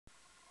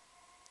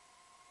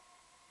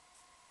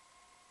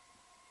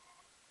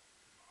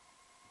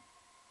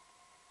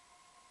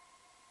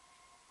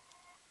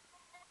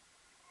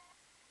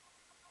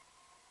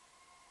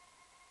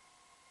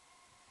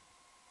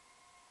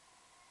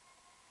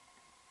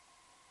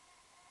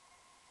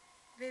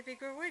Baby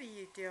girl, what are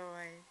you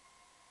doing?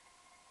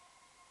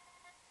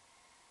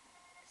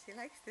 She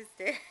likes the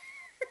stairs.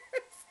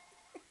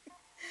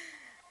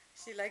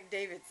 She liked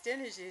David's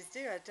tennis shoes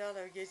too. I told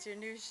her, get your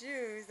new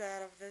shoes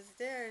out of the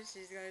stairs.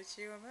 She's going to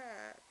chew them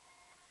up.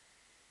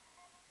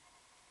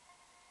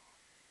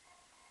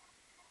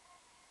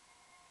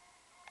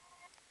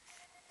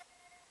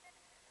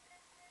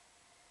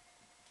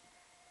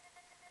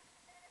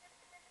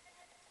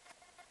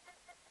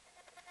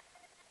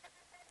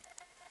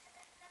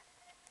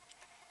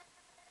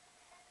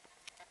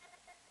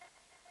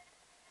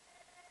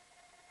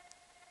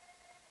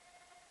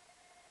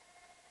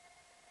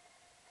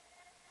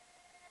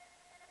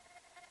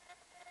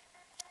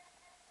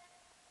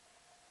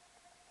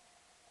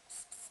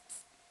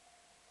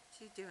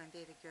 What you doing,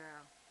 baby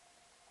girl?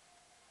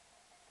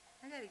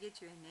 I gotta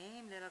get you a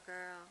name, little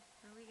girl.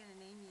 What are we gonna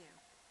name you?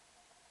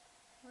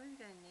 What are we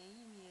gonna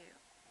name you?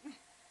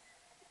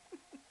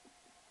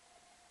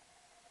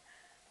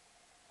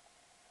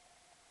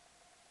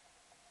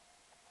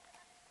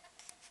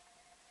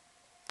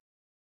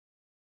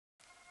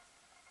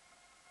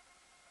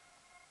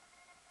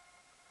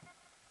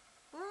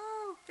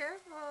 Whoa,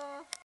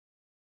 careful.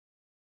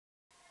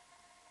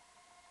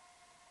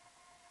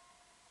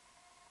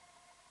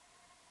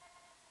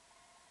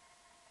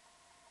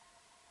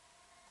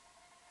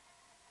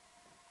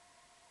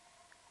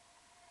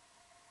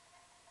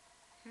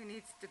 Who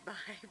needs to buy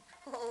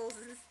poles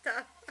and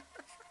stuff?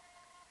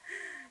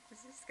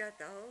 She's got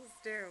the whole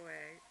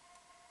stairway.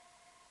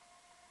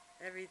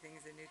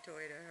 Everything's a new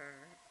toy to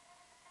her.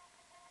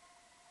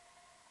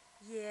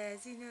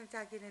 Yes, you know I'm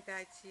talking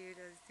about you,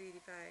 little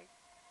sweetie pie.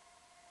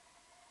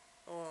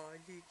 Oh,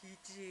 look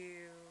at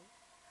you.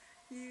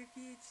 Look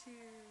at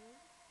you.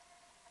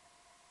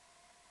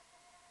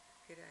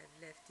 Could I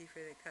have left you for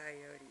the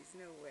coyotes?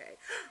 No way.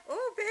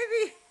 Oh,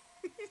 baby!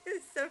 You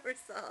did a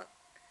somersault.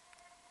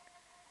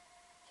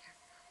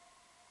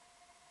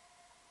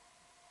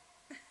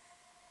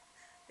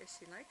 Yes,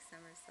 she likes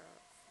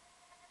somersaults.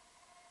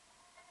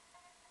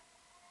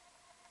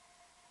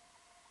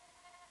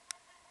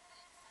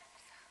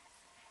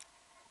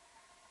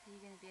 Are you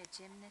going to be a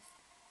gymnast?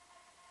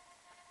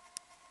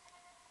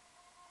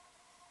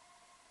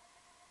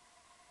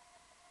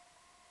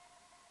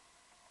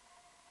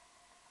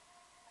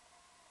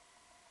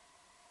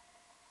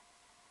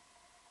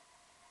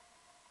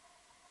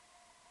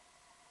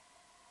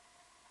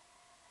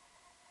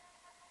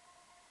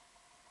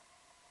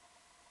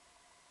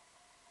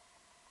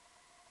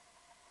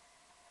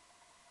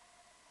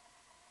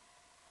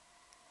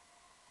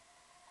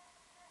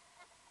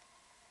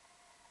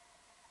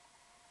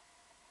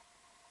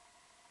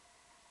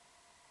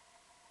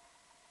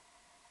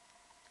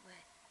 What?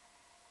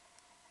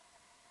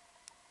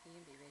 You're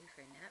going to be ready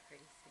for a nap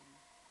pretty soon.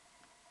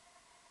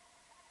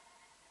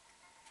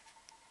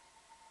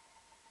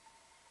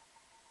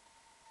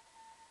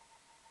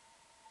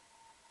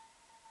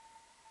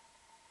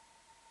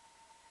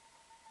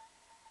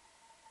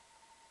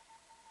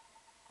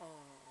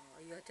 Oh,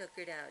 you took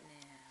it out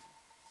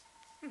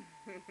now.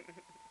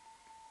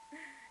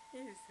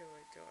 You're so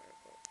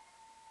adorable.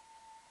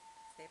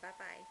 Say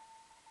bye-bye.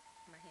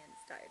 My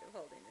hand's tired of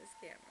holding this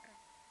camera.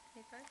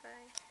 Say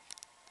bye-bye.